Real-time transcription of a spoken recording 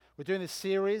We're doing this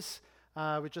series.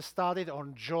 We just started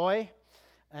on joy.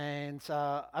 And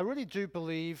I really do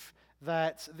believe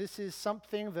that this is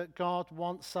something that God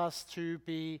wants us to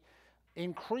be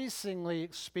increasingly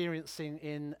experiencing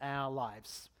in our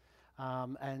lives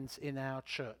and in our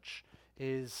church,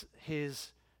 is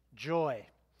His joy.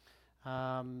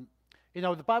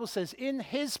 The Bible says, in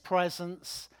His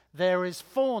presence there is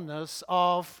fullness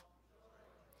of...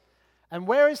 And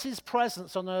where is His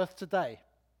presence on earth today?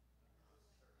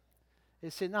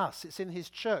 It's in us. It's in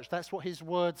His church. That's what His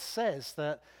word says,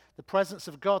 that the presence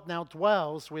of God now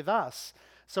dwells with us.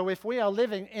 So if we are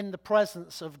living in the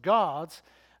presence of God,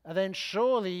 then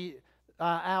surely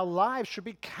our lives should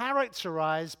be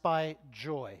characterized by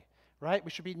joy, right?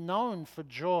 We should be known for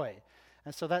joy.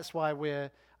 And so that's why we're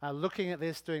looking at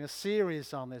this, doing a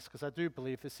series on this, because I do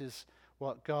believe this is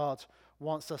what God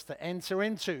wants us to enter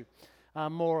into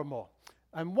more and more.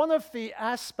 And one of the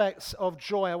aspects of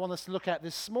joy I want us to look at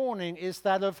this morning is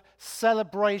that of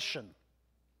celebration.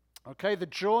 Okay, the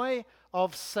joy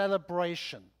of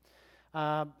celebration.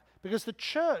 Because the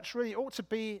church really ought to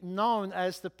be known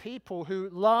as the people who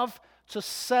love to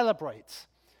celebrate.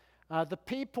 The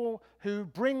people who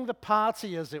bring the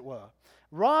party, as it were,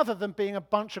 rather than being a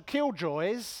bunch of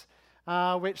killjoys,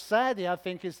 which sadly I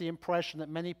think is the impression that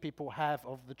many people have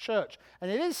of the church. And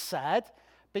it is sad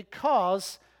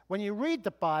because when you read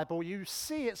the Bible, you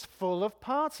see it's full of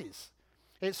parties.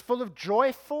 It's full of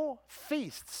joyful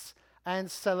feasts and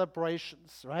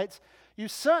celebrations, right? You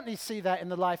certainly see that in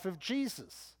the life of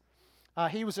Jesus.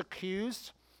 He was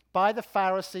accused by the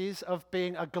Pharisees of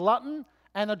being a glutton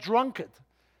and a drunkard,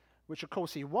 which of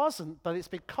course he wasn't, but it's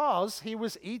because he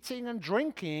was eating and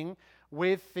drinking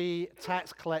with the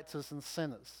tax collectors and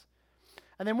sinners.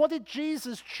 And then what did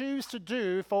Jesus choose to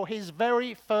do for his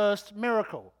very first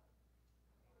miracle?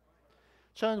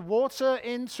 Turned water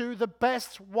into the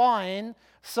best wine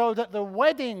so that the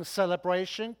wedding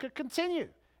celebration could continue.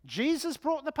 Jesus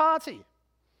brought the party.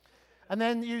 And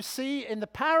then you see in the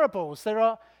parables, there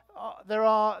are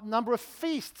a number of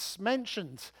feasts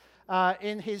mentioned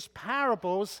in his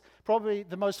parables. Probably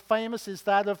the most famous is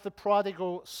that of the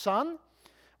prodigal son,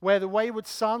 where the wayward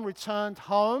son returned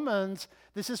home, and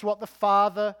this is what the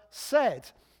father said.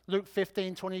 Luke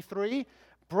 15:23.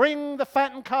 Bring the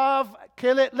fattened calf,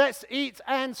 kill it, let's eat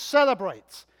and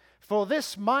celebrate. For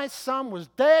this my son was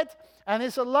dead and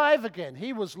is alive again.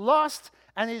 He was lost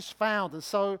and is found. And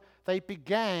so they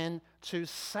began to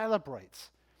celebrate.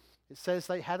 It says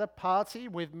they had a party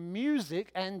with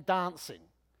music and dancing.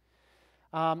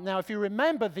 Now, if you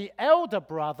remember, the elder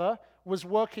brother was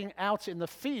working out in the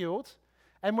field,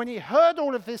 and when he heard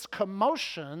all of this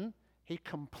commotion, he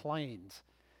complained.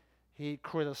 He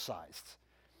criticized.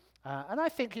 And I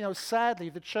think, sadly,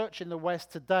 the church in the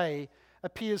West today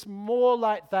appears more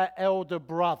like that elder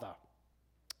brother,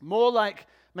 more like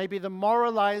maybe the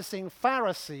moralizing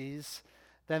Pharisees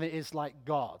than it is like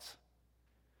God.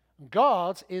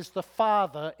 God is the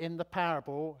father in the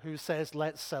parable who says,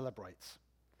 let's celebrate.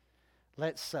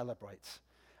 Let's celebrate.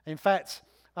 In fact,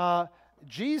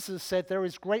 Jesus said there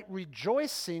is great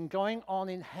rejoicing going on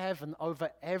in heaven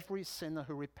over every sinner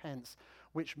who repents,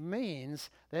 which means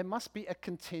there must be a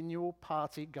continual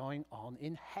party going on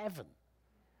in heaven,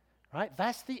 right?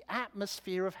 That's the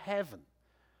atmosphere of heaven.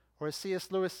 Or as C.S.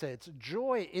 Lewis said,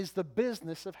 joy is the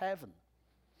business of heaven.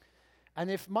 And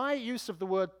if my use of the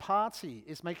word party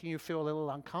is making you feel a little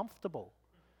uncomfortable,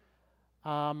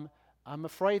 I'm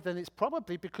afraid then it's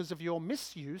probably because of your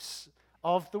misuse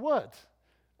of the word,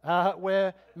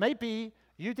 where maybe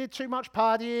you did too much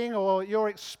partying, or your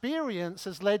experience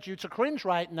has led you to cringe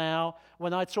right now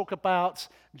when I talk about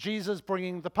Jesus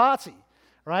bringing the party,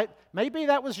 right? Maybe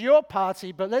that was your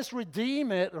party, but let's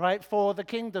redeem it, right, for the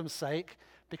kingdom's sake,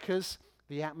 because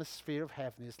the atmosphere of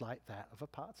heaven is like that of a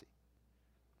party.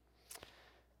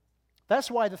 That's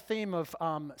why the theme of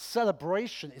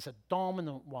celebration is a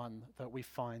dominant one that we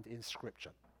find in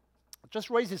Scripture. It just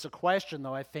raises a question,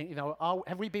 though, I think,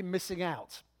 have we been missing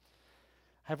out?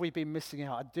 Have we been missing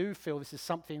out? I do feel this is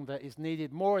something that is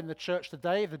needed more in the church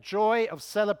today, the joy of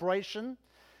celebration.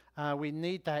 We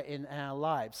need that in our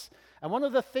lives. And one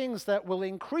of the things that will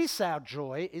increase our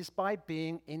joy is by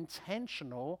being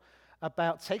intentional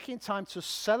about taking time to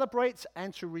celebrate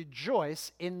and to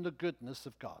rejoice in the goodness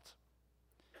of God.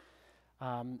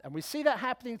 And we see that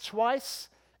happening twice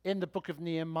in the book of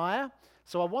Nehemiah.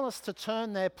 So I want us to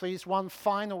turn there, please, one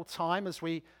final time as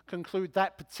we conclude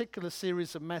that particular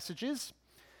series of messages.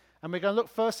 And we're going to look,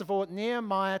 first of all, at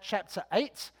Nehemiah chapter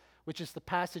 8, which is the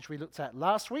passage we looked at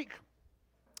last week.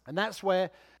 And that's where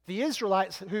the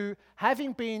Israelites, who,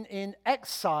 having been in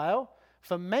exile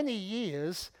for many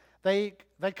years, they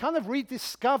kind of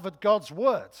rediscovered God's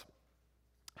word.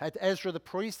 Had Ezra the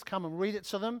priest come and read it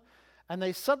to them, and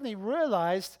they suddenly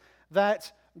realized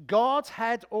that God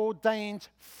had ordained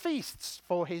feasts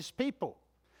for his people.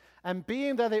 And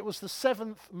being that it was the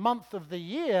 7th month of the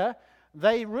year,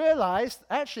 they realized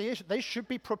actually they should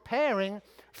be preparing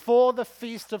for the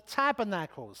Feast of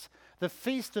Tabernacles, the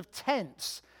Feast of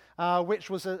Tents, which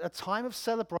was a time of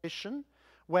celebration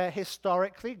where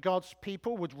historically God's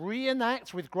people would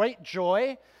reenact with great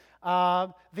joy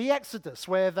the Exodus,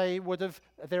 where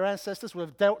their ancestors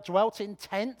would have dwelt in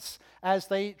tents as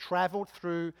they traveled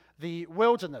through the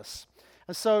wilderness.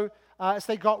 And so as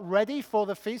they got ready for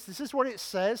the feast, this is what it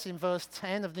says in verse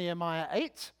 10 of Nehemiah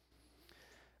 8.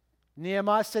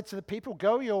 Nehemiah said to the people,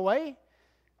 "Go your way,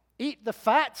 eat the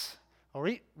fat, or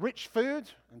eat rich food,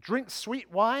 and drink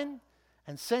sweet wine,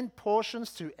 and send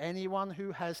portions to anyone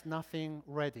who has nothing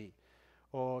ready."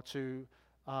 Or to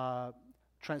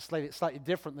translate it slightly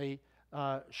differently,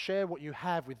 share what you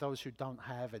have with those who don't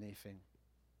have anything.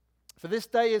 "For this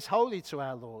day is holy to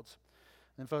our Lord."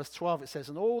 In verse 12 it says,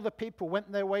 "And all the people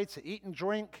went their way to eat and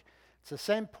drink, to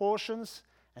send portions,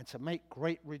 and to make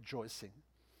great rejoicing."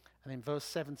 And in verse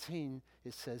 17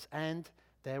 it says, "And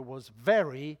there was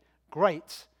very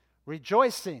great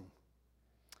rejoicing."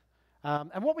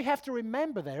 And what we have to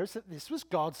remember there is that this was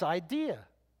God's idea.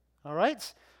 All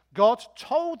right? God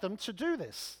told them to do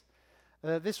this.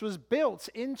 This was built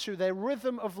into their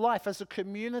rhythm of life as a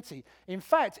community. In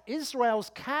fact,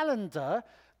 Israel's calendar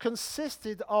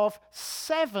consisted of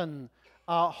 7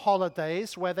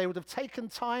 holidays where they would have taken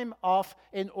time off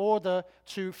in order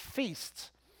to feast.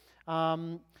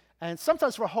 And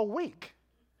sometimes for a whole week.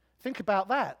 Think about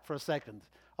that for a second.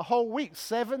 A whole week,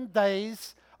 7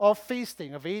 days of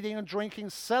feasting, of eating and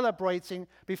drinking, celebrating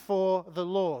before the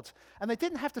Lord. And they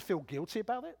didn't have to feel guilty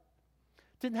about it.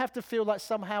 Didn't have to feel like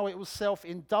somehow it was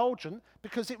self-indulgent,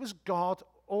 because it was God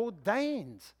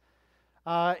ordained.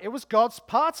 It was God's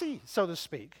party, so to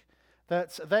speak,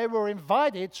 that they were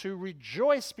invited to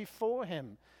rejoice before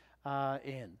him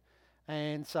in.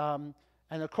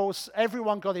 And of course,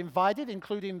 everyone got invited,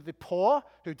 including the poor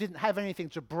who didn't have anything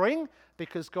to bring,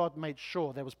 because God made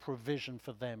sure there was provision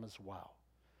for them as well.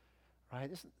 Right?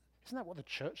 Isn't that what the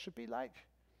church should be like?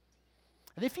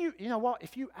 And if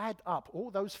you add up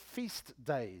all those feast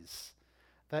days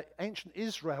that ancient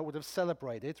Israel would have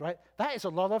celebrated, right, that is a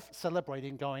lot of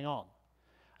celebrating going on.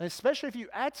 And especially if you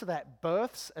add to that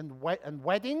births and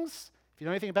weddings, if you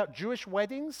know anything about Jewish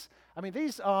weddings, I mean,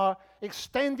 these are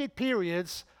extended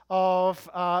periods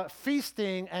of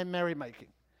feasting and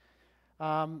merrymaking.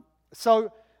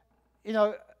 So,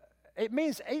 it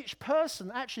means each person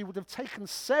actually would have taken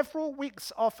several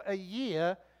weeks off a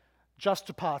year just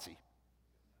to party.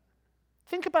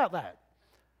 Think about that.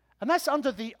 And that's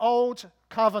under the old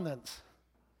covenant,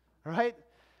 right?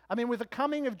 I mean, with the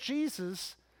coming of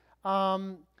Jesus,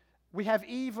 we have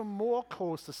even more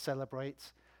cause to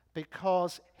celebrate,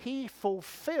 because he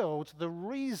fulfilled the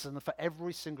reason for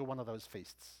every single one of those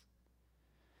feasts.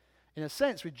 In a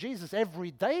sense, with Jesus,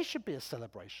 every day should be a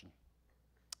celebration.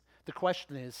 The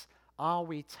question is, are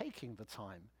we taking the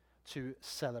time to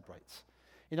celebrate?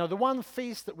 The one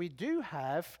feast that we do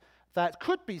have that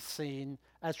could be seen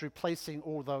as replacing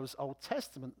all those Old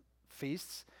Testament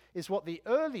feasts is what the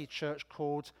early church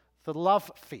called the love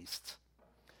feast.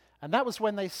 And that was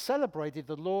when they celebrated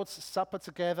the Lord's Supper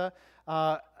together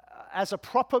as a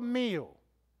proper meal.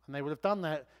 And they would have done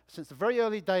that since the very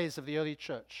early days of the early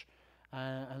church.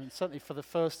 And certainly for the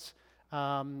first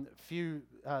few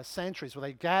centuries, where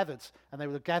they gathered, and they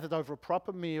would have gathered over a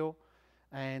proper meal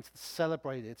and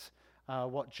celebrated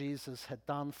what Jesus had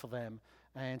done for them.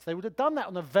 And they would have done that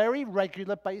on a very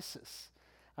regular basis.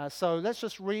 So let's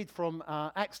just read from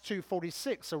Acts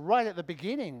 2:46, so right at the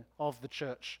beginning of the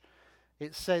church.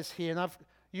 It says here, and I've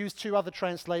used 2 other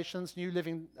translations, New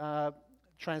Living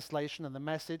Translation and the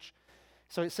Message.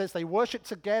 So it says, "They worshipped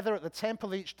together at the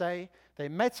temple each day. They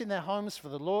met in their homes for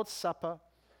the Lord's Supper,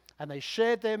 and they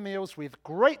shared their meals with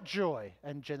great joy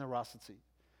and generosity."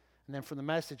 And then from the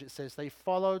Message it says, "They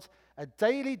followed a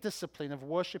daily discipline of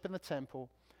worship in the temple,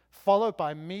 followed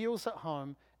by meals at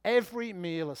home, every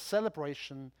meal a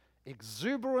celebration,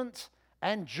 exuberant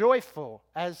and joyful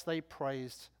as they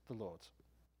praised the Lord."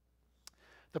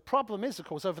 The problem is, of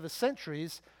course, over the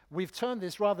centuries, we've turned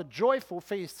this rather joyful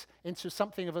feast into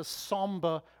something of a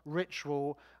somber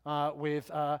ritual with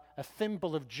a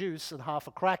thimble of juice and half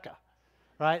a cracker,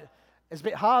 right? It's a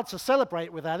bit hard to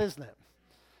celebrate with that, isn't it?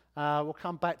 We'll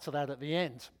come back to that at the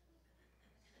end.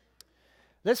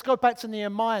 Let's go back to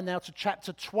Nehemiah now, to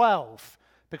chapter 12,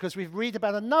 because we read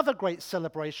about another great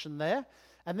celebration there.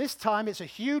 And this time it's a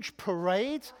huge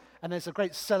parade, and there's a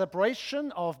great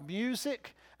celebration of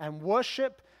music and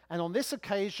worship. And on this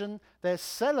occasion, they're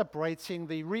celebrating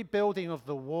the rebuilding of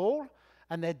the wall,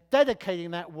 and they're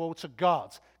dedicating that wall to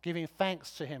God, giving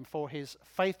thanks to him for his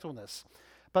faithfulness.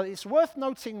 But it's worth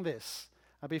noting this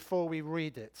before we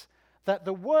read it, that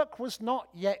the work was not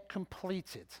yet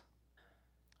completed.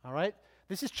 All right?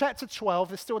 This is chapter 12.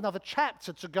 There's still another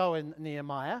chapter to go in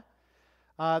Nehemiah.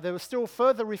 There were still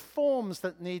further reforms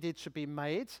that needed to be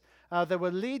made. There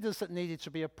were leaders that needed to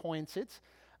be appointed.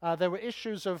 There were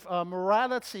issues of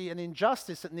morality and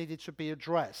injustice that needed to be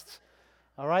addressed.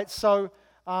 All right? So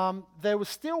there was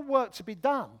still work to be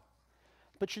done.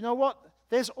 But you know what?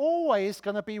 There's always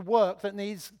going to be work that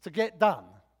needs to get done.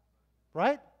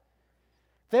 Right?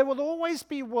 There will always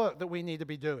be work that we need to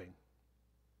be doing.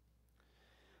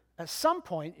 At some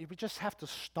point, we just have to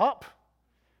stop,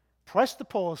 press the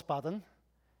pause button,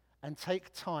 and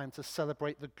take time to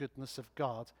celebrate the goodness of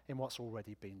God in what's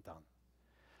already been done.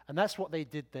 And that's what they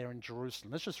did there in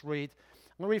Jerusalem. Let's just read.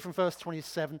 I'm going to read from verse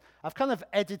 27. I've kind of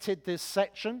edited this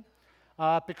section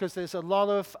because there's a lot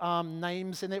of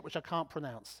names in it which I can't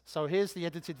pronounce. So here's the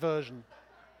edited version.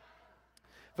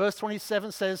 Verse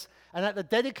 27 says, "And at the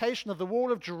dedication of the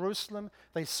wall of Jerusalem,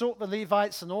 they sought the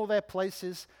Levites and all their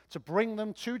places to bring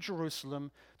them to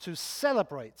Jerusalem to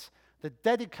celebrate the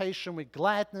dedication with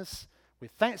gladness,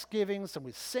 with thanksgivings and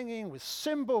with singing, with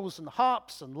cymbals and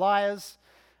harps and lyres."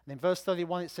 And in verse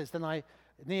 31 it says,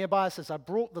 Nehemiah says, "I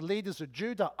brought the leaders of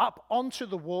Judah up onto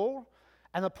the wall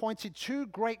and appointed 2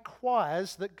 great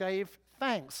choirs that gave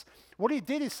thanks." What he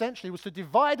did essentially was to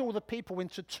divide all the people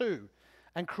into 2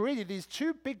 and created these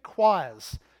 2 big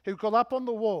choirs who got up on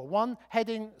the wall, one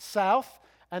heading south,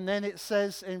 and then it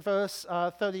says in verse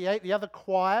 38, the other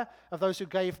choir of those who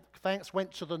gave thanks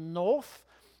went to the north,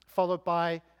 followed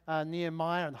by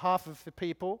Nehemiah and half of the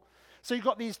people. So you've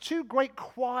got these 2 great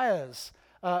choirs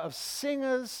of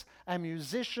singers and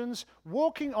musicians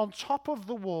walking on top of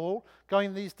the wall, going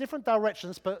in these different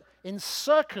directions, but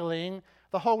encircling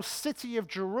the whole city of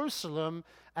Jerusalem,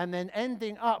 and then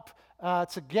ending up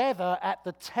together at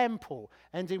the temple,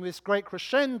 ending this great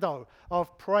crescendo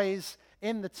of praise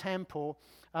in the temple.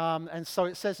 And so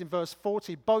it says in verse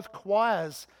 40, both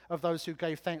choirs of those who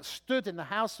gave thanks stood in the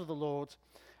house of the Lord.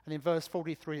 And in verse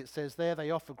 43 it says, there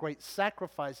they offered great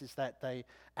sacrifices that day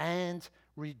and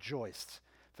rejoiced.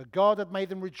 For God had made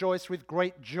them rejoice with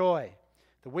great joy.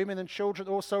 The women and children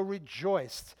also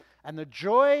rejoiced, and the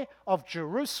joy of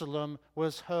Jerusalem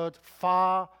was heard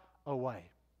far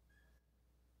away.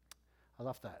 I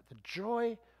love that. The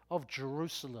joy of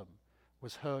Jerusalem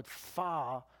was heard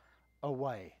far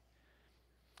away.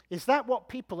 Is that what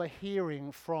people are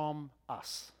hearing from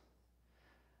us?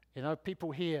 You know,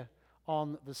 people here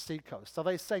on the seacoast. Are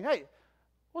they saying, hey,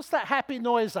 what's that happy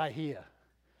noise I hear?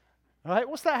 All right,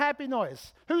 what's that happy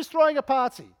noise? Who's throwing a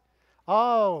party?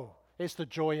 Oh, it's the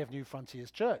joy of New Frontiers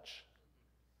Church.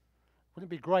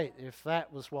 Wouldn't it be great if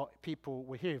that was what people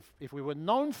were here, if we were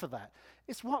known for that?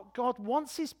 It's what God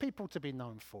wants his people to be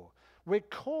known for. We're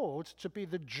called to be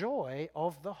the joy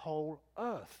of the whole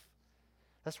earth.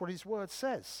 That's what his word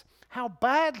says. How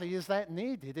badly is that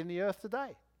needed in the earth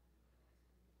today?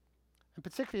 And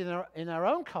particularly in our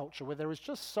own culture, where there is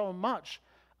just so much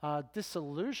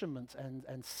disillusionment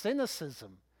and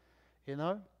cynicism, you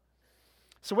know?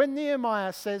 So when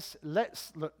Nehemiah says,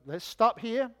 let's stop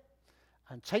here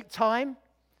and take time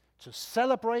to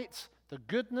celebrate the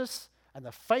goodness and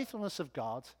the faithfulness of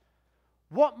God,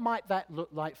 what might that look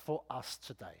like for us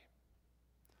today?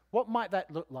 What might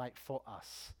that look like for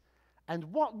us?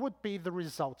 And what would be the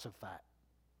result of that?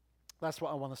 That's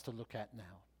what I want us to look at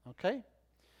now, okay?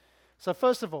 So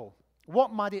first of all,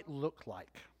 what might it look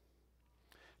like?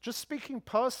 Just speaking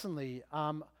personally,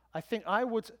 I think I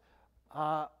would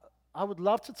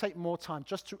love to take more time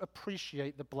just to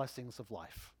appreciate the blessings of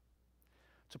life.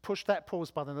 To push that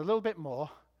pause button a little bit more,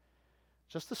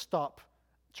 just to stop,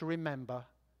 to remember,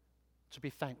 to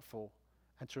be thankful,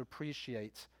 and to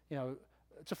appreciate,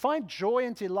 to find joy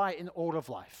and delight in all of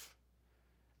life.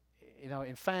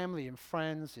 In family, in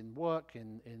friends, in work,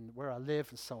 in where I live,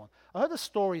 and so on. I heard a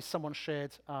story someone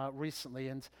shared recently,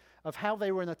 and of how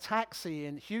they were in a taxi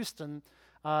in Houston,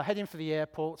 heading for the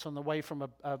airport on the way from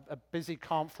a busy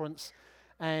conference,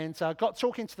 and got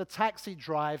talking to the taxi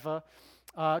driver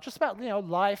just about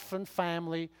life and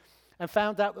family, and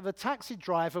found out that the taxi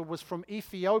driver was from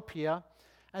Ethiopia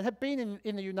and had been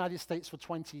in the United States for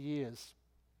 20 years.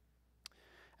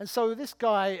 And so this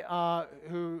guy,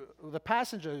 the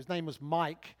passenger, whose name was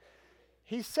Mike,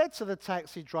 he said to the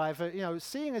taxi driver,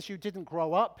 seeing as you didn't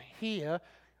grow up here,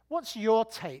 what's your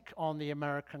take on the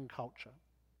American culture?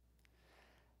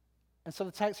 And so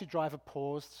the taxi driver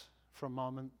paused for a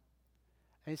moment,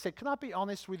 And he said, "Can I be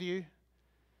honest with you?"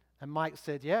 And Mike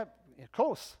said, "Yeah, of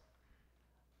course."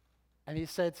 And he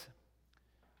said,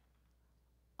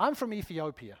 "I'm from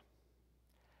Ethiopia.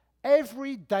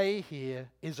 Every day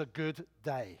here is a good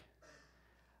day.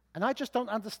 And I just don't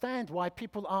understand why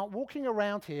people aren't walking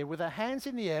around here with their hands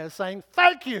in the air saying,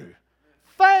 'Thank you,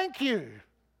 thank you.'"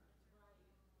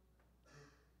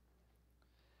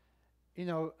 You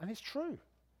know, and it's true.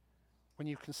 When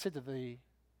you consider the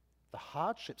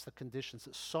hardships, the conditions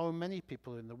that so many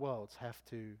people in the world have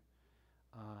to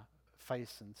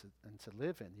face and to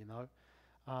live in, you know.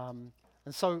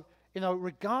 And so, you know,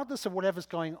 regardless of whatever's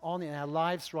going on in our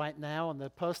lives right now and the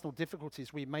personal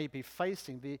difficulties we may be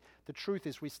facing, the truth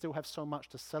is we still have so much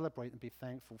to celebrate and be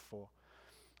thankful for.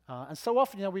 And so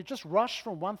often, you know, we just rush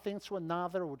from one thing to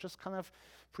another, or just kind of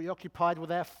preoccupied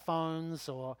with our phones,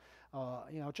 or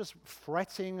you know, just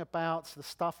fretting about the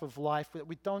stuff of life, that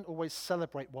we don't always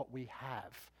celebrate what we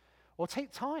have, or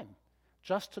take time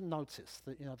just to notice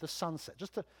the, you know, the sunset,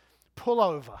 just to pull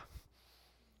over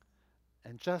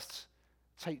and just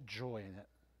take joy in it,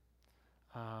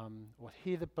 or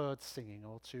hear the birds singing,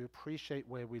 or to appreciate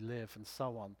where we live, and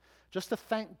so on, just to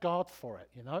thank God for it,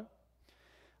 you know.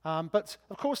 But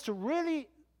of course, to really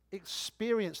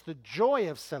experience the joy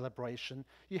of celebration,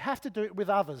 you have to do it with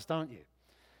others, don't you?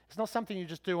 It's not something you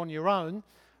just do on your own.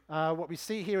 What we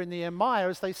see here in Nehemiah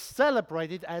is they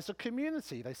celebrated as a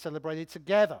community. They celebrated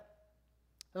together.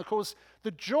 And of course,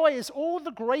 the joy is all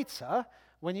the greater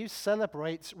when you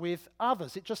celebrate with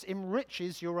others. It just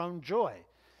enriches your own joy,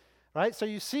 right? So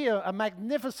you see a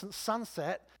magnificent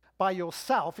sunset by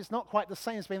yourself. It's not quite the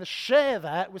same as being able to share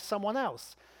that with someone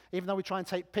else. Even though we try and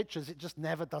take pictures, it just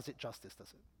never does it justice,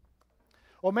 does it?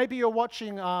 Or maybe you're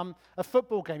watching a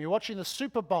football game. You're watching the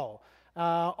Super Bowl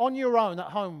on your own at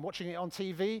home, watching it on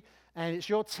TV, and it's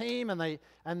your team, and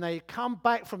they come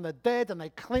back from the dead, and they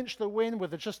clinch the win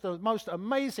with just the most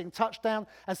amazing touchdown,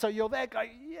 and so you're there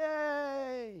going,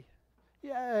 yay,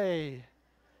 yay.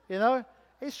 You know,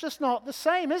 it's just not the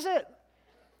same, is it?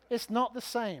 It's not the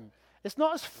same. It's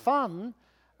not as fun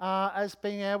as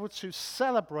being able to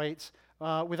celebrate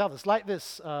with others, like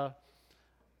this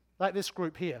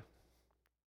group here.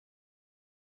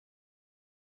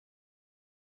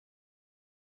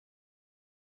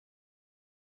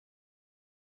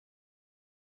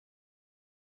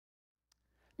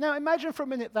 Now, imagine for a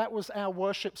minute that was our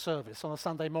worship service on a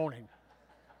Sunday morning,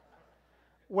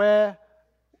 where,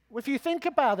 if you think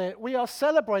about it, we are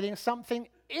celebrating something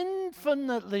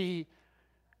infinitely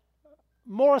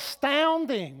more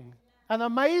astounding and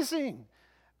amazing.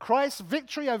 Christ's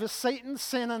victory over Satan,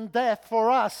 sin, and death for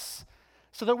us,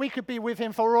 so that we could be with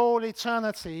him for all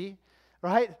eternity,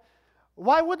 right?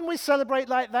 Why wouldn't we celebrate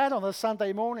like that on a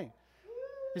Sunday morning?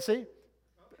 You see?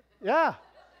 Yeah.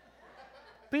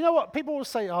 But you know what? People will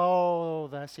say, "Oh,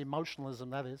 that's emotionalism,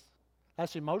 that is.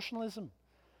 That's emotionalism.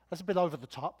 That's a bit over the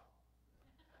top."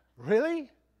 Really?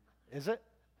 Is it?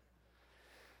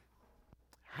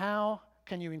 How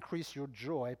can you increase your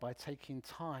joy by taking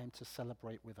time to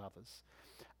celebrate with others?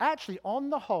 Actually, on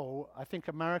the whole, I think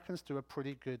Americans do a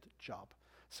pretty good job.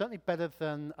 Certainly better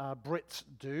than Brits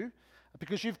do,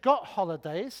 because you've got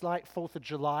holidays like 4th of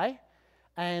July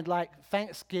and like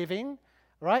Thanksgiving,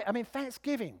 right? I mean,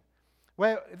 Thanksgiving,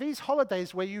 where these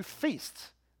holidays where you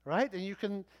feast, right? And you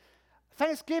can,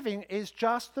 Thanksgiving is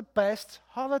just the best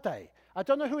holiday. I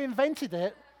don't know who invented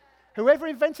it. Whoever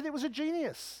invented it was a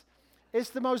genius.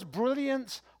 It's the most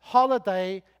brilliant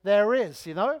holiday there is,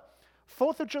 you know?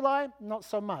 4th of July, not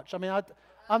so much. I mean,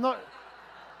 I'm not...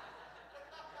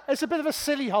 It's a bit of a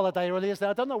silly holiday, really, isn't it?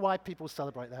 I don't know why people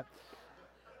celebrate that.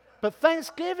 But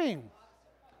Thanksgiving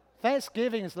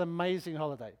is an amazing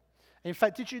holiday. In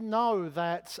fact, did you know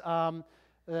that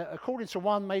according to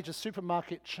one major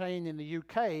supermarket chain in the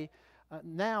UK,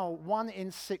 now 1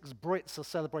 in 6 Brits are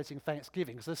celebrating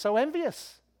Thanksgiving because they're so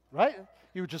envious, right?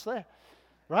 You were just there,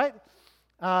 right?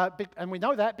 And we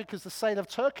know that because the sale of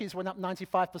turkeys went up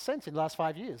 95% in the last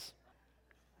 5 years.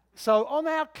 So on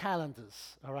our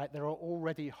calendars, all right, there are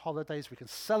already holidays we can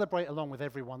celebrate along with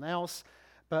everyone else,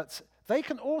 but they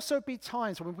can also be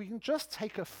times when we can just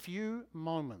take a few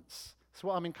moments. That's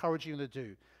what I'm encouraging you to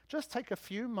do. Just take a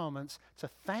few moments to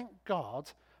thank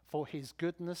God for his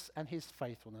goodness and his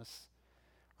faithfulness,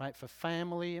 right, for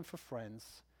family and for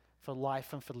friends, for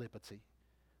life and for liberty.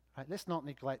 Right, let's not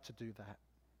neglect to do that.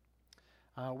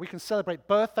 We can celebrate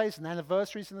birthdays and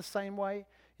anniversaries in the same way.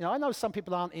 You know, I know some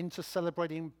people aren't into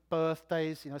celebrating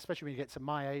birthdays, you know, especially when you get to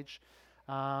my age.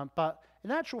 But in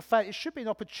actual fact, it should be an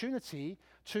opportunity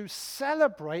to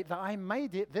celebrate that I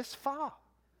made it this far,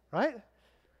 right?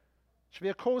 Should be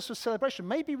a cause for celebration.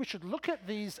 Maybe we should look at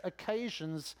these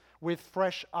occasions with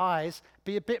fresh eyes,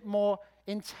 be a bit more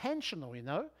intentional,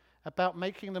 about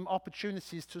making them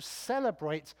opportunities to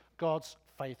celebrate God's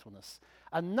faithfulness.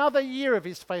 Another year of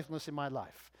his faithfulness in my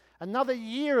life. Another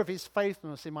year of his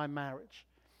faithfulness in my marriage.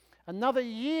 Another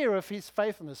year of his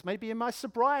faithfulness, maybe in my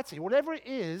sobriety. Whatever it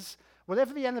is,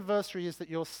 whatever the anniversary is that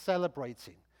you're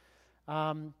celebrating.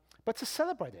 But to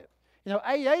celebrate it.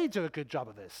 AA do a good job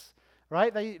of this.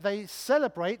 Right? They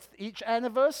celebrate each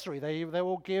anniversary. They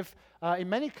will give, in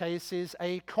many cases,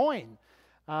 a coin,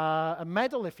 a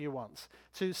medal if you want,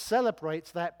 to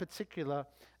celebrate that particular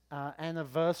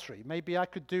anniversary. Maybe I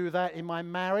could do that in my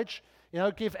marriage.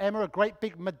 Give Emma a great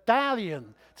big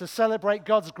medallion to celebrate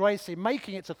God's grace in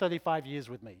making it to 35 years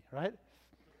with me, right?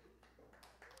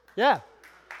 Yeah,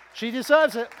 she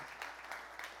deserves it.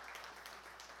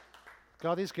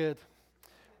 God is good.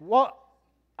 What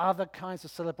other kinds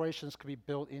of celebrations can be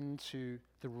built into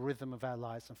the rhythm of our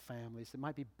lives and families? It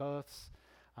might be births.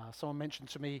 Someone mentioned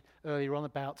to me earlier on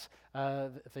about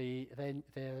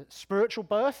their spiritual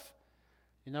birth.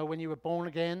 When you were born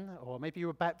again, or maybe you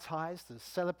were baptized, to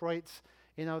celebrate,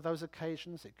 those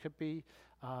occasions. It could be,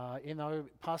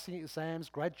 passing exams,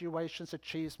 graduations,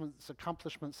 achievements,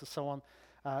 accomplishments, and so on.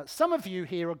 Some of you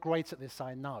here are great at this,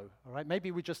 I know. All right,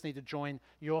 maybe we just need to join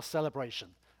your celebration.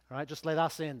 All right, just let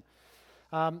us in.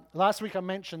 Last week I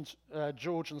mentioned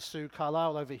George and Sue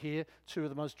Carlisle over here, two of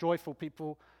the most joyful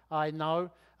people I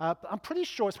know. I'm pretty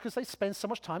sure it's because they spend so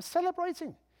much time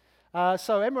celebrating.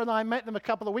 So Emma and I met them a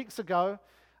couple of weeks ago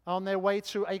on their way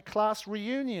to a class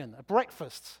reunion, a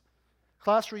breakfast.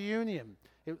 Class reunion.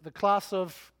 The class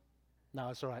of, no,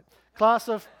 it's all right. Class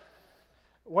of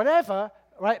whatever,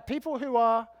 right? People who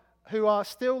are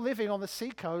still living on the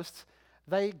seacoast,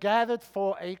 they gathered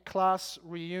for a class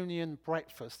reunion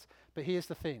breakfast. But here's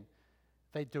the thing,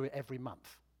 they do it every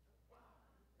month.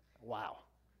 Wow.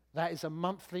 That is a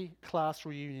monthly class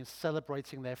reunion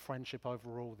celebrating their friendship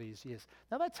over all these years.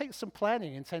 Now that takes some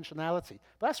planning, intentionality.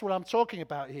 But that's what I'm talking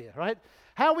about here, right?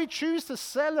 How we choose to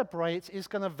celebrate is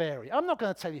going to vary. I'm not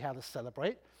going to tell you how to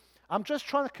celebrate. I'm just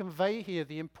trying to convey here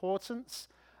the importance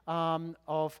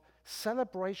of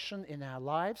celebration in our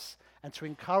lives and to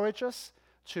encourage us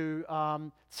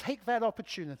to take that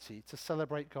opportunity to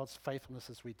celebrate God's faithfulness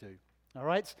as we do. All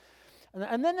right?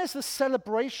 And then there's the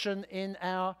celebration in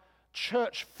our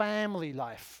church family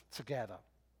life together.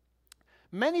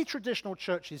 Many traditional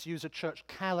churches use a church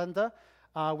calendar,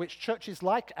 which churches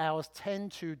like ours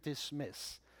tend to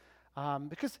dismiss.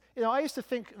 Because, I used to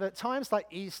think that times like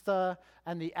Easter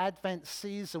and the Advent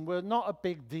season were not a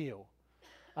big deal.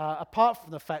 Apart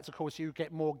from the fact, of course, you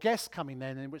get more guests coming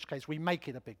then, in which case we make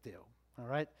it a big deal. All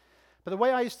right? But the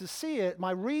way I used to see it,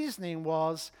 my reasoning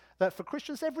was that for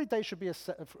Christians, every day should be a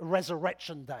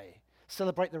resurrection day.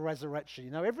 Celebrate the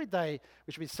resurrection. Every day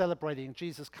we should be celebrating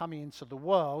Jesus coming into the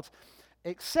world,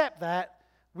 except that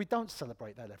we don't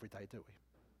celebrate that every day, do we?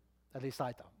 At least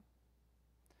I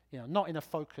don't. Not in a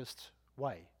focused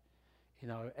way.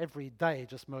 Every day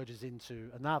just merges into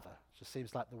another. It just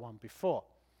seems like the one before.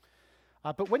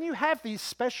 But when you have these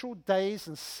special days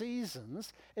and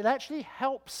seasons, it actually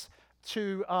helps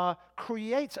to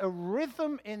create a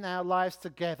rhythm in our lives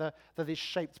together that is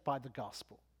shaped by the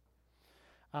gospel.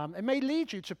 It may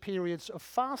lead you to periods of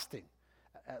fasting,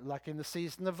 like in the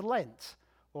season of Lent,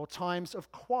 or times of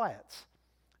quiet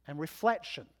and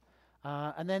reflection.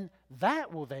 And then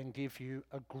that will then give you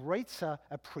a greater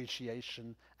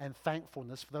appreciation and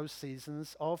thankfulness for those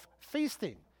seasons of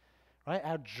feasting. Right?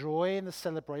 Our joy in the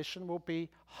celebration will be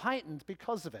heightened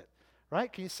because of it.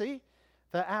 Right? Can you see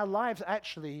that our lives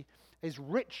actually is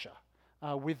richer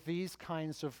with these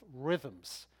kinds of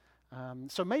rhythms?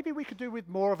 So maybe we could do with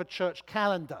more of a church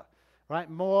calendar, right?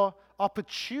 More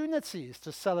opportunities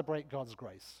to celebrate God's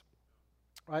grace,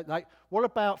 right? Like, what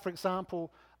about, for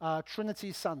example,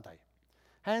 Trinity Sunday?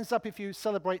 Hands up if you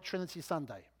celebrate Trinity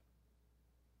Sunday.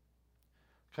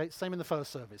 Okay, same in the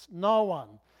first service. No one.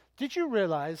 Did you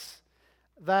realize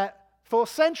that for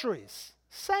centuries,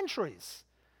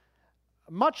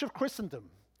 much of Christendom,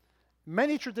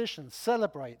 many traditions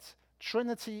celebrate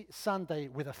Trinity Sunday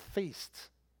with a feast?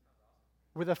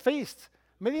 With a feast.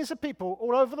 Millions of people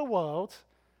all over the world,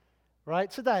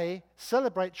 right, today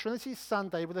celebrate Trinity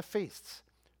Sunday with a feast.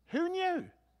 Who knew?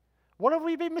 What have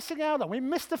we been missing out on? We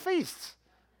missed the feast,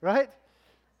 right?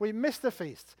 We missed the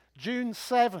feast. June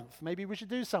 7th, maybe we should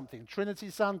do something. Trinity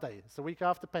Sunday, it's the week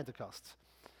after Pentecost.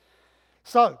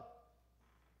 So,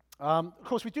 of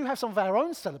course, we do have some of our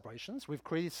own celebrations. We've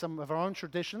created some of our own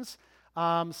traditions.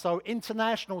 So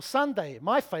International Sunday,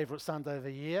 my favorite Sunday of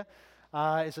the year,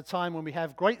 is a time when we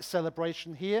have great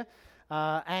celebration here.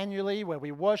 annually where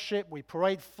we worship, we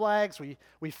parade flags,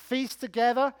 we feast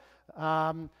together,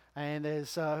 and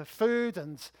there's food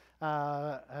and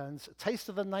Taste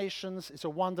of the Nations. It's a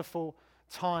wonderful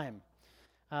time.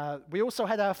 We also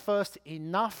had our first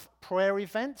Enough prayer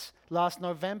event last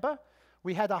November.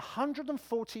 We had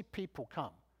 140 people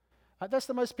come. That's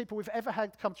the most people we've ever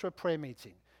had come to a prayer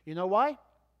meeting. You know why?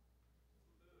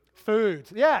 Food.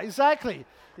 Yeah, exactly.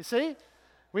 You see?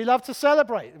 We love to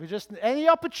celebrate. We just, any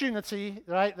opportunity,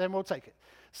 right, then we'll take it.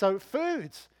 So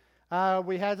food.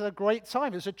 We had a great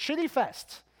time. It was a chili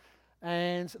fest.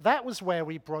 And that was where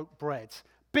we broke bread.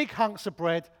 Big hunks of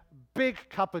bread, big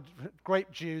cup of grape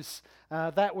juice.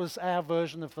 That was our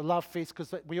version of the love feast,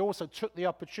 because we also took the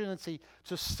opportunity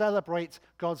to celebrate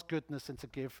God's goodness and to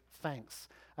give thanks.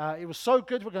 It was so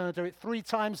good, we're going to do it 3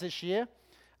 times this year.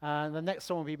 And the next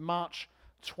one will be March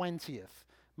 20th.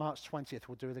 March 20th,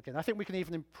 we'll do it again. I think we can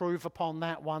even improve upon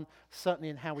that one, certainly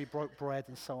in how we broke bread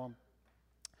and so on.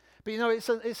 But you know,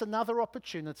 it's another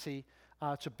opportunity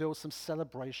to build some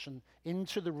celebration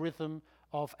into the rhythm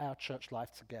of our church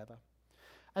life together.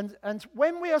 And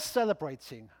when we are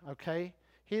celebrating, okay,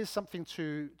 here's something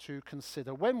to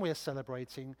consider. When we're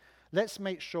celebrating, let's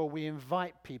make sure we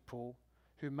invite people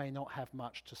who may not have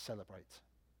much to celebrate.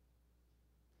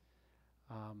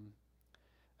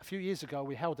 A few years ago,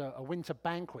 we held a winter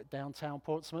banquet downtown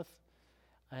Portsmouth,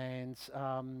 and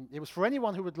it was for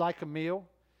anyone who would like a meal,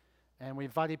 and we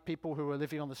invited people who were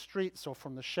living on the streets or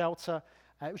from the shelter.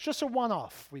 It was just a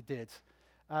one-off we did,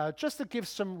 just to give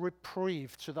some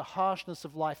reprieve to the harshness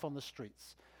of life on the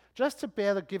streets, just to be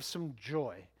able to give some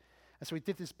joy. And so we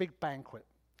did this big banquet,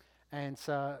 and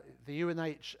the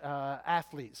UNH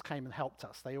athletes came and helped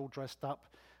us. They all dressed up.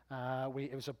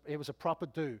 It was a proper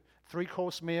do,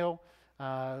 3-course meal,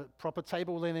 proper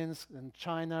table linens and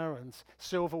china and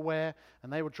silverware,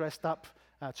 and they were dressed up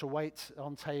to wait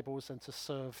on tables and to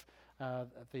serve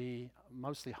the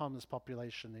mostly homeless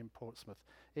population in Portsmouth.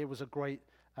 It was a great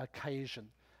occasion.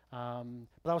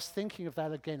 But I was thinking of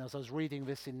that again as I was reading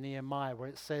this in Nehemiah, where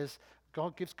it says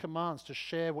God gives commands to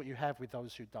share what you have with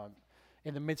those who don't,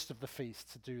 in the midst of the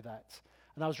feast, to do that.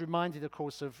 And I was reminded, of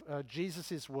course, of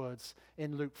Jesus' words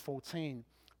in Luke 14,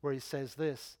 where he says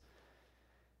this.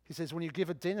 He says, when you give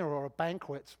a dinner or a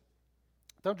banquet,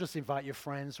 don't just invite your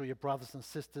friends or your brothers and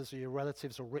sisters or your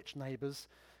relatives or rich neighbors,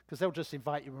 because they'll just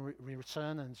invite you in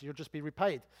return and you'll just be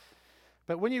repaid.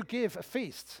 But when you give a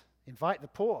feast, invite the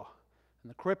poor and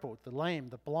the crippled, the lame,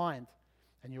 the blind,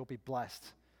 and you'll be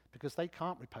blessed, because they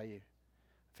can't repay you,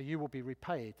 for you will be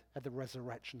repaid at the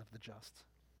resurrection of the just.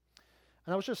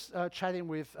 And I was just chatting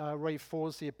with Ray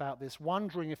Forsey about this,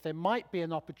 wondering if there might be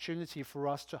an opportunity for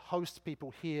us to host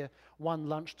people here one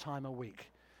lunchtime a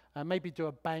week. Maybe do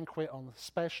a banquet on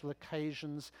special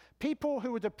occasions. People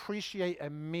who would appreciate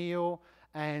a meal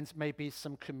and maybe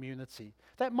some community.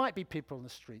 That might be people in the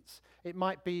streets. It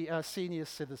might be senior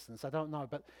citizens. I don't know.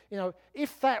 But, you know,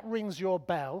 if that rings your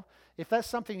bell, if that's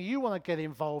something you want to get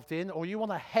involved in or you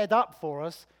want to head up for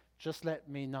us, just let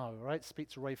me know, right? Speak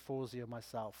to Ray Forsey or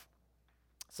myself.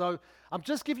 So I'm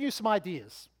just giving you some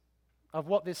ideas of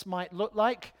what this might look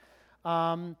like.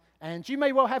 And you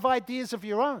may well have ideas of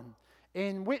your own,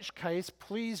 in which case,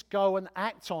 please go and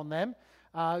act on them.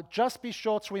 Just be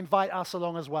sure to invite us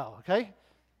along as well, okay?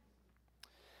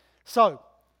 So,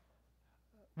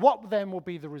 what then will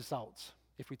be the result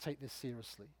if we take this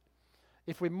seriously?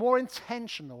 If we're more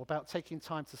intentional about taking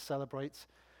time to celebrate,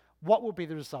 what will be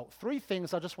the result? 3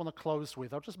 things I just want to close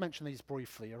with. I'll just mention these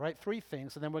briefly, all right? 3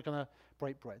 things, and then we're going to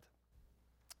break bread.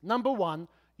 Number 1,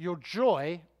 your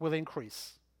joy will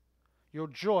increase. Your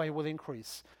joy will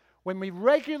increase. When we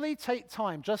regularly take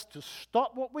time just to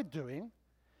stop what we're doing,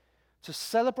 to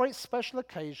celebrate special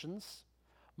occasions,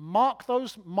 mark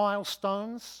those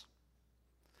milestones,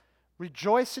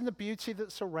 rejoice in the beauty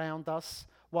that's around us,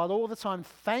 while all the time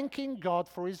thanking God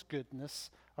for his goodness,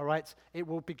 all right, it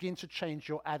will begin to change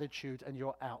your attitude and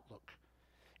your outlook.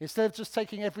 Instead of just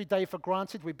taking every day for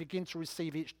granted, we begin to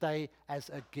receive each day as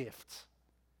a gift.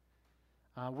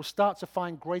 We'll start to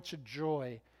find greater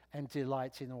joy and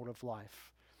delight in all of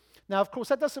life. Now, of course,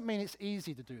 that doesn't mean it's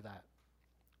easy to do that.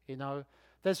 You know,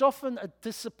 there's often a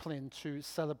discipline to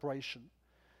celebration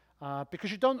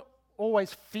because you don't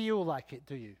always feel like it,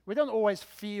 do you? We don't always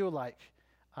feel like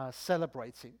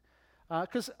celebrating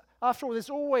because, after all, there's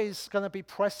always going to be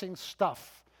pressing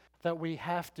stuff that we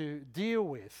have to deal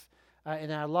with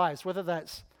in our lives, whether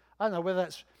that's,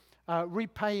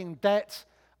 repaying debt,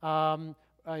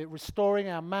 restoring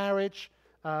our marriage,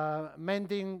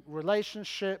 mending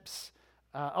relationships,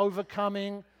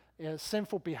 overcoming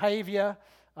sinful behavior,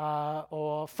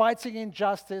 or fighting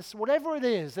injustice. Whatever it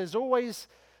is, there's always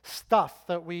stuff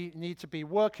that we need to be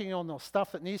working on or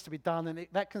stuff that needs to be done, and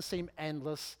that can seem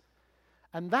endless.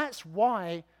 And that's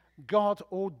why God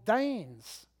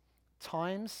ordains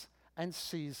times and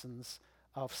seasons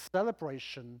of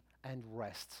celebration and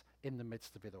rest in the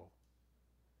midst of it all.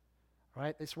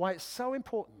 Right? It's why it's so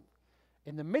important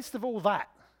in the midst of all that,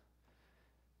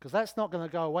 because that's not going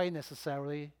to go away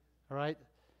necessarily, all right?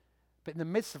 But in the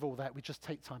midst of all that, we just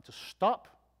take time to stop,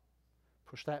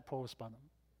 push that pause button,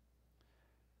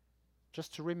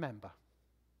 just to remember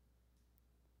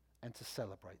and to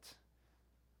celebrate,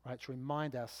 right? To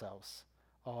remind ourselves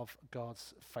of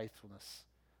God's faithfulness.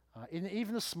 In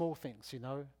even the small things,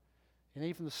 in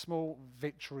even the small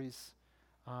victories,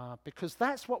 because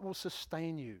that's what will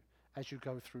sustain you as you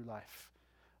go through life.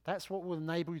 That's what will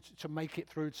enable you to make it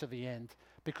through to the end,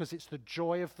 because it's the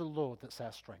joy of the Lord that's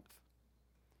our strength.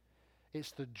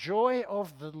 It's the joy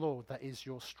of the Lord that is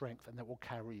your strength and that will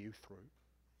carry you through.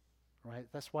 Right?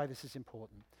 That's why this is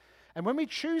important. And when we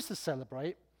choose to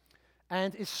celebrate,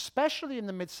 and especially in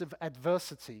the midst of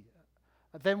adversity,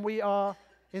 then we are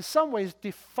in some ways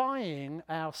defying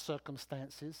our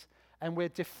circumstances, and we're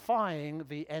defying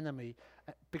the enemy,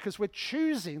 because we're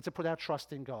choosing to put our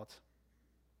trust in God,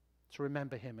 to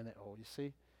remember him in it all, you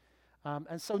see.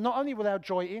 And so not only will our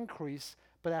joy increase,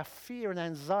 but our fear and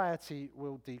anxiety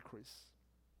will decrease.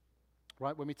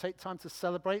 Right? When we take time to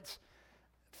celebrate,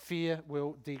 fear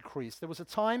will decrease. There was a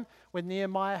time when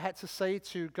Nehemiah had to say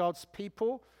to God's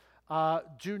people,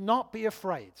 do not be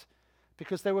afraid,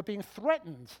 because they were being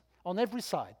threatened on every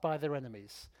side by their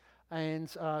enemies, and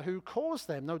who caused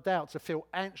them, no doubt, to feel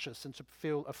anxious and to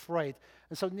feel afraid.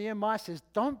 And so Nehemiah says,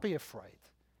 don't be afraid.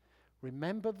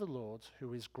 Remember the Lord,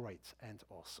 who is great and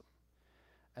awesome.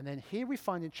 And then here we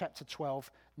find in chapter 12,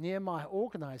 Nehemiah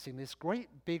organizing this great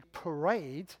big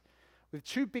parade with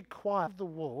two big choirs of the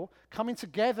wall coming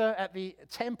together at the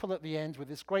temple at the end with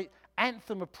this great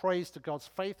anthem of praise to God's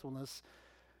faithfulness.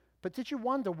 But did you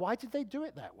wonder, why did they do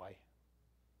it that way?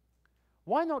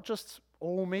 Why not just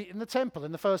all meet in the temple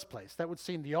in the first place? That would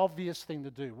seem the obvious thing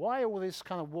to do. Why all this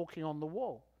kind of walking on the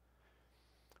wall?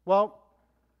 Well,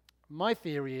 my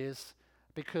theory is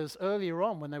because earlier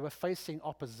on, when they were facing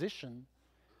opposition,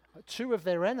 two of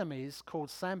their enemies, called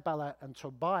Sanballat and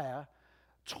Tobiah,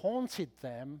 taunted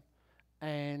them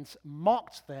and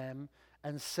mocked them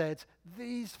and said,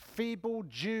 these feeble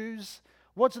Jews,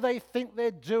 what do they think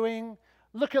they're doing?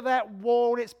 Look at that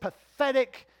wall, it's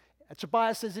pathetic. And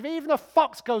Tobiah says, if even a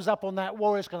fox goes up on that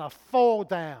wall, it's going to fall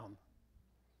down.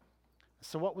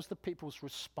 So what was the people's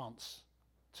response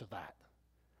to that?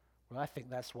 Well, I think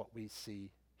that's what we see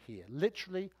here.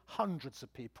 Literally hundreds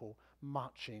of people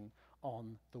marching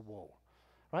on the wall.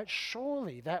 Right?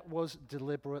 Surely that was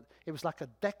deliberate. It was like a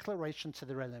declaration to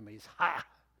their enemies. Ha!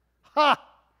 Ha!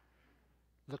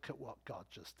 Look at what God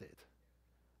just did.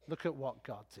 Look at what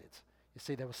God did. You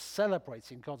see, they were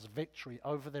celebrating God's victory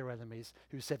over their enemies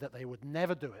who said that they would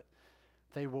never do it.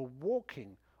 They were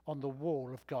walking on the wall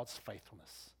of God's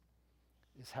faithfulness,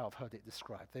 is how I've heard it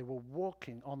described. They were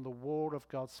walking on the wall of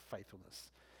God's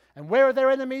faithfulness. And where are their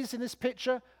enemies in this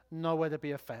picture? Nowhere to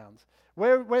be found.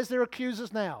 Where's their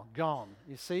accusers now? Gone,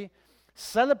 you see.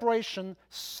 Celebration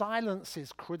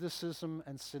silences criticism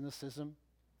and cynicism.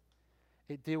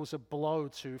 It deals a blow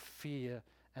to fear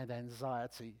and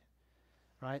anxiety.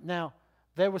 Right? Now,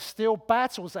 there were still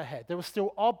battles ahead. There were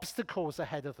still obstacles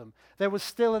ahead of them. There was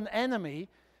still an enemy,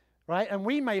 right? And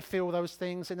we may feel those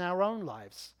things in our own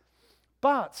lives.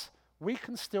 But we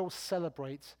can still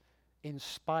celebrate in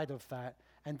spite of that,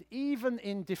 and even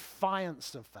in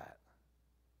defiance of that.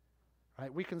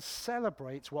 Right? We can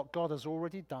celebrate what God has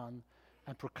already done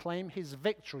and proclaim his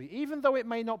victory, even though it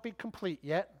may not be complete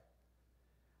yet.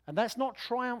 And that's not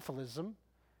triumphalism.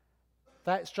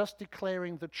 That's just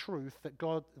declaring the truth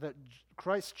that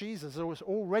Christ Jesus has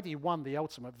already won the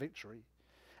ultimate victory.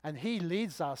 And he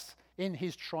leads us in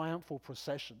his triumphal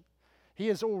procession. He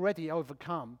has already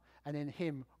overcome, and in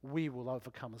him we will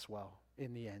overcome as well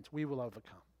in the end. We will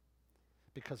overcome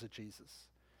because of Jesus.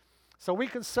 So we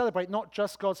can celebrate not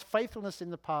just God's faithfulness in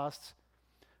the past,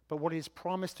 but what he's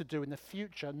promised to do in the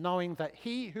future, knowing that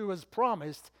he who has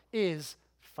promised is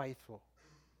faithful.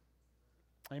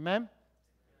 Amen?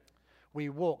 We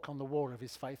walk on the wall of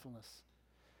his faithfulness.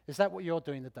 Is that what you're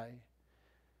doing today?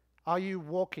 Are you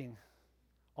walking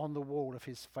on the wall of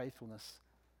his faithfulness?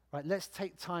 Right, let's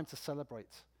take time to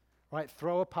celebrate. Right,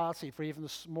 throw a party for even the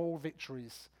small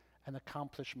victories and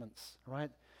accomplishments. Right?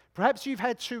 Perhaps you've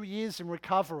had 2 years in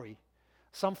recovery,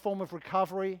 some form of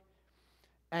recovery,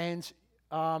 and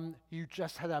you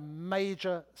just had a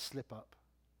major slip up.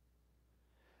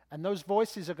 And those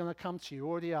voices are going to come to you,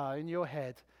 already are in your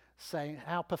head, saying,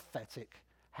 how pathetic,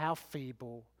 how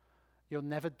feeble, you'll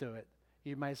never do it.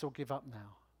 You may as well give up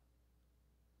now.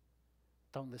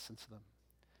 Don't listen to them.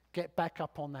 Get back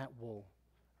up on that wall.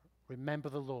 Remember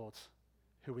the Lord,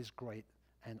 who is great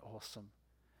and awesome.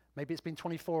 Maybe it's been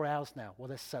 24 hours now. Well,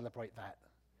 let's celebrate that.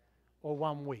 Or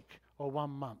 1 week, or 1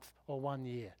 month, or 1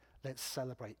 year. Let's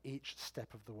celebrate each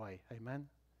step of the way. Amen?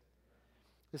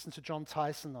 Listen to John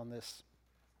Tyson on this.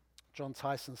 John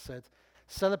Tyson said,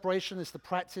 celebration is the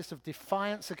practice of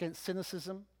defiance against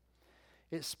cynicism.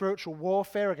 It's spiritual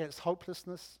warfare against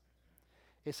hopelessness.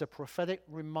 It's a prophetic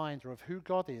reminder of who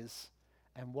God is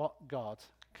and what God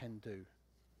can do.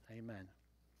 Amen.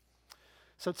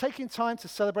 So taking time to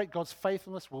celebrate God's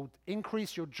faithfulness will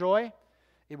increase your joy.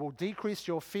 It will decrease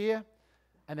your fear.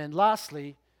 And then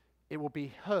lastly, it will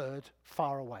be heard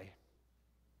far away.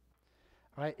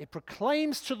 Right? It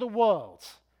proclaims to the world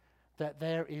that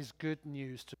there is good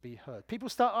news to be heard. People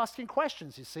start asking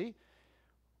questions, you see.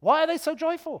 Why are they so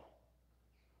joyful?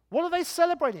 What are they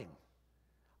celebrating?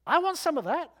 I want some of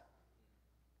that.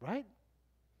 Right?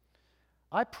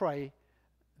 I pray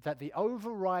that the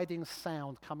overriding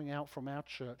sound coming out from our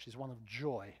church is one of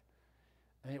joy.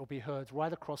 And it will be heard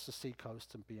right across the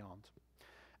seacoast and beyond.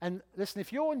 And listen,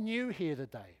 if you're new here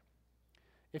today,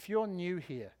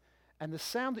 and the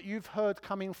sound that you've heard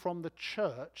coming from the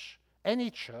church, any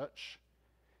church,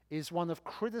 is one of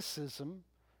criticism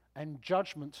and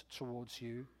judgment towards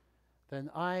you, then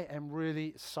I am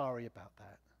really sorry about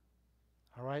that.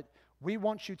 All right? We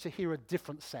want you to hear a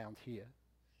different sound here.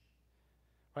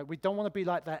 Right? We don't want to be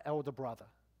like that elder brother.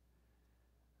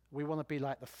 We want to be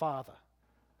like the father.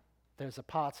 There's a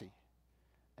party,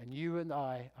 and you and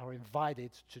I are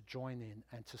invited to join in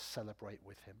and to celebrate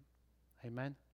with him. Amen?